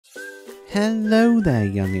Hello there,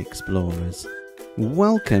 young explorers.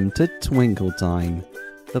 Welcome to Twinkle Time,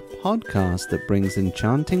 the podcast that brings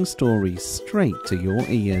enchanting stories straight to your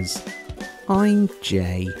ears. I'm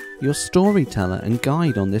Jay, your storyteller and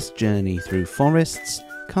guide on this journey through forests,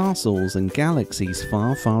 castles and galaxies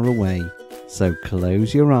far, far away. So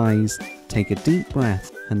close your eyes, take a deep breath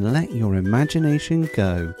and let your imagination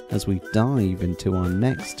go as we dive into our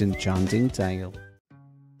next enchanting tale.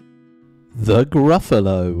 The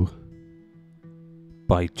Gruffalo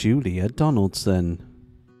by Julia Donaldson.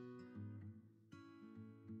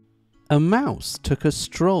 A mouse took a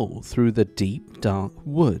stroll through the deep dark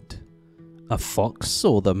wood. A fox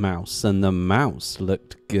saw the mouse and the mouse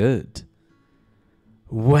looked good.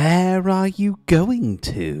 "Where are you going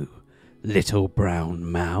to, little brown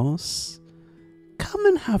mouse? Come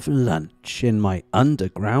and have lunch in my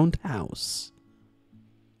underground house."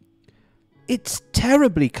 "It's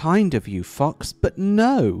terribly kind of you, fox, but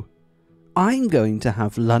no. I'm going to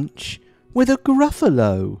have lunch with a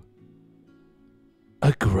Gruffalo."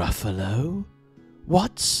 "A Gruffalo?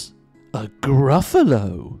 What's a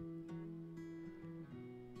Gruffalo?"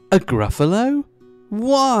 "A Gruffalo?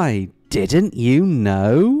 Why, didn't you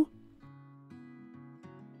know?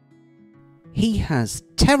 He has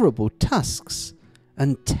terrible tusks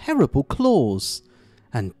and terrible claws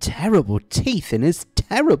and terrible teeth in his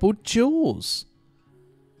terrible jaws."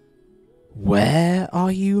 "Where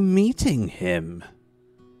are you meeting him?"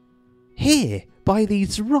 "Here, by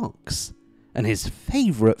these rocks, and his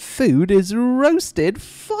favourite food is roasted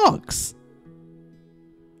fox."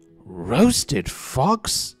 "Roasted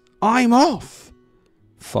fox? I'm off,"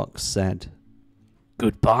 Fox said.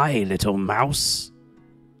 "Goodbye, little mouse."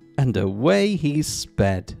 And away he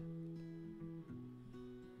sped.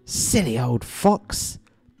 Silly old fox,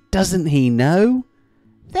 doesn't he know?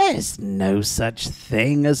 There's no such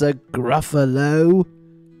thing as a Gruffalo.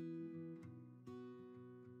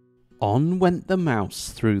 On went the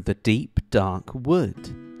mouse through the deep dark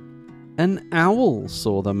wood. An owl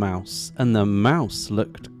saw the mouse, and the mouse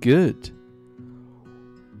looked good.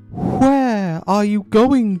 "Where are you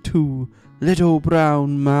going to, little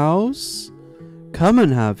brown mouse? Come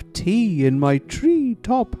and have tea in my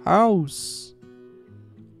tree-top house."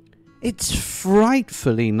 "It's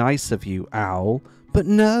frightfully nice of you, owl, but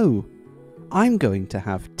no, I'm going to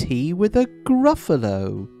have tea with a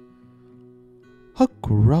Gruffalo." "A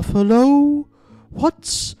Gruffalo?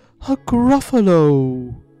 What's a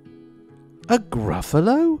Gruffalo?" "A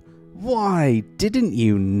Gruffalo? Why, didn't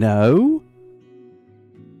you know?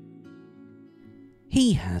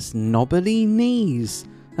 He has knobbly knees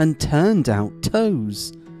and turned out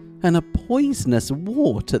toes and a poisonous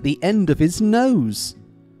wart at the end of his nose."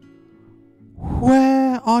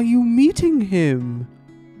 "Where are you meeting him?"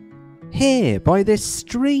 "Here, by this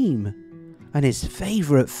stream, and his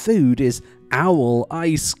favourite food is owl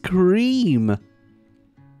ice cream."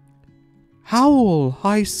 "Owl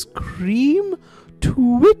ice cream?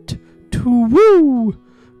 To-wit, to-woo!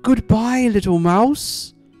 Goodbye, little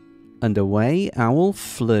mouse." And away Owl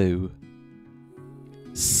flew.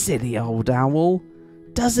 Silly old owl,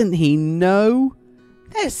 doesn't he know?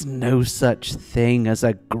 There's no such thing as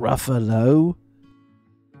a Gruffalo.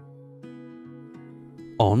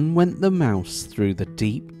 On went the mouse through the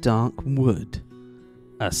deep dark wood.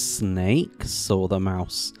 A snake saw the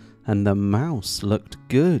mouse, and the mouse looked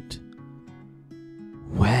good.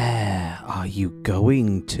 "Where are you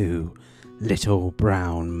going to, little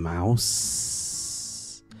brown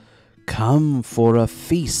mouse? Come for a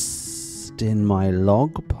feast in my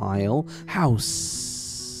log pile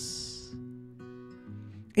house."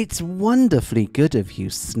 "It's wonderfully good of you,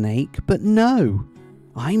 snake, but no,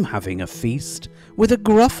 I'm having a feast with a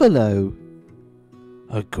Gruffalo."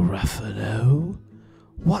 "A Gruffalo?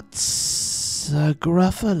 What's a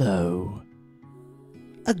Gruffalo?"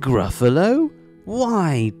 "A Gruffalo?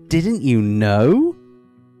 Why, didn't you know?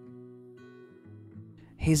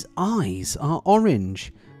 His eyes are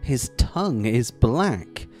orange, his tongue is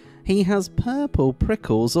black, he has purple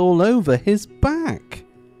prickles all over his back."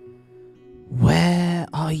 "Where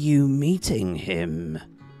are you meeting him?"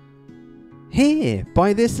 "Here,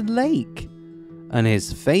 by this lake, and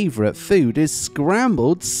his favourite food is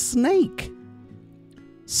scrambled snake."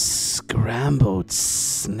 "Scrambled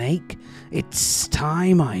snake? It's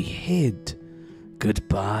time I hid.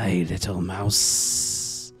 Goodbye, little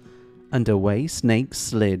mouse." And away Snake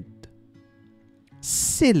slid.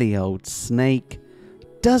 Silly old snake,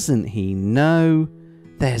 doesn't he know?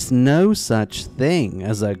 There's no such thing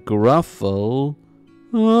as a Gruffalo.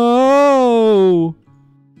 Oh!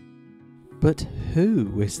 But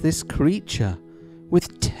who is this creature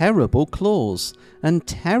with terrible claws and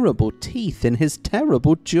terrible teeth in his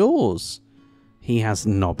terrible jaws. He has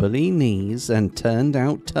knobbly knees and turned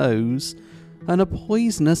out toes, and a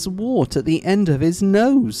poisonous wart at the end of his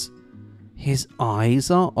nose. His eyes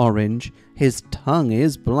are orange, his tongue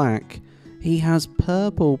is black, he has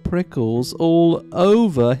purple prickles all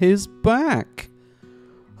over his back.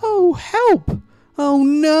 Oh, help! Oh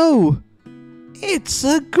no! It's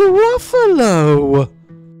a Gruffalo!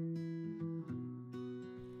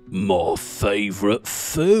 My favourite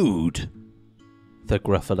food, the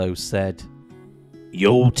Gruffalo said.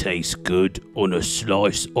 You'll taste good on a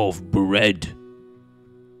slice of bread.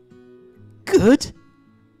 Good?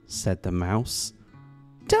 Said the mouse.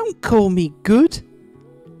 Don't call me good.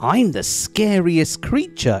 I'm the scariest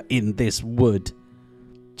creature in this wood.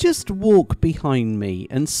 Just walk behind me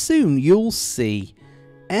and soon you'll see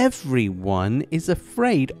everyone is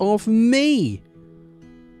afraid of me.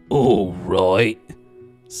 All right,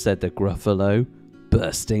 said the Gruffalo,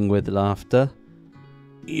 bursting with laughter.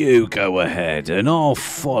 You go ahead and I'll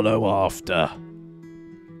follow after.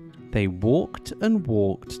 They walked and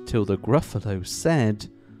walked till the Gruffalo said,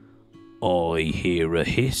 I hear a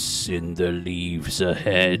hiss in the leaves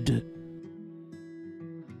ahead.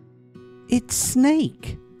 It's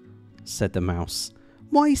Snake, said the mouse.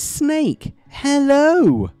 Why, Snake,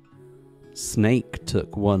 hello! Snake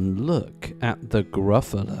took one look at the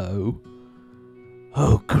Gruffalo.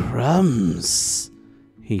 Oh, crumbs,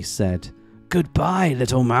 he said. Goodbye,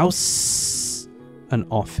 little mouse. And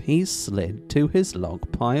off he slid to his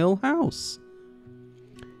log pile house.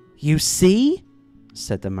 You see,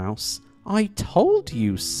 said the mouse, I told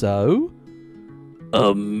you so.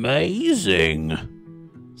 Amazing,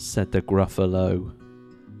 said the Gruffalo.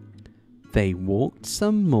 They walked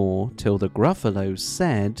some more till the Gruffalo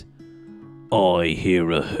said, I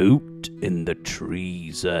hear a hoot in the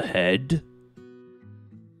trees ahead.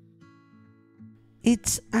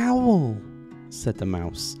 It's Owl, said the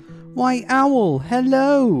mouse. Why, Owl,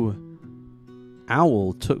 hello!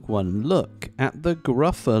 Owl took one look at the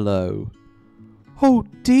Gruffalo. Oh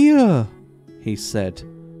dear, he said.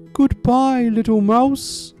 Goodbye, little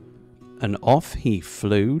mouse. And off he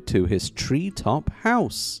flew to his treetop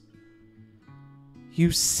house.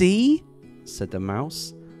 You see, said the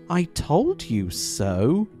mouse, I told you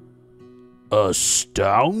so.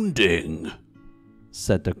 Astounding,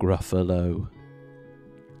 said the Gruffalo.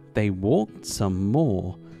 They walked some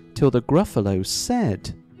more till the Gruffalo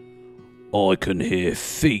said, I can hear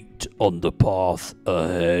feet on the path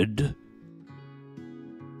ahead.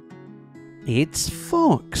 It's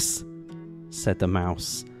Fox, said the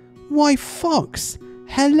mouse. Why, Fox,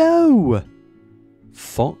 hello!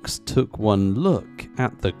 Fox took one look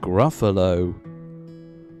at the Gruffalo.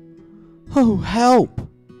 Oh, help,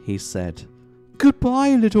 he said.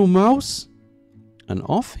 Goodbye, little mouse. And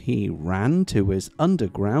off he ran to his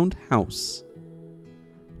underground house.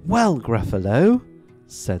 Well, Gruffalo,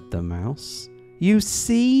 said the mouse, you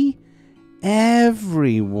see,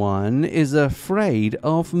 everyone is afraid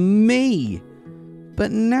of me.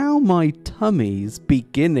 But now my tummy's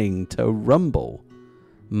beginning to rumble.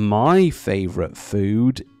 My favourite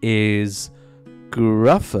food is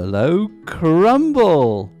Gruffalo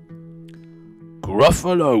Crumble.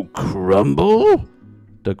 Gruffalo Crumble?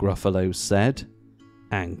 The Gruffalo said,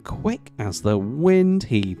 and quick as the wind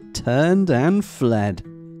he turned and fled.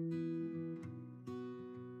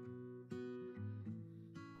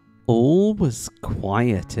 All was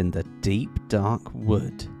quiet in the deep dark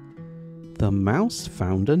wood. The mouse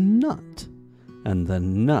found a nut, and the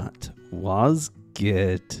nut was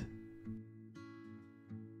good.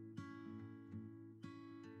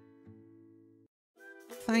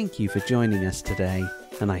 Thank you for joining us today,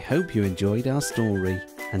 and I hope you enjoyed our story.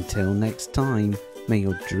 Until next time, may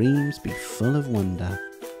your dreams be full of wonder.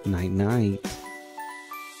 Night night.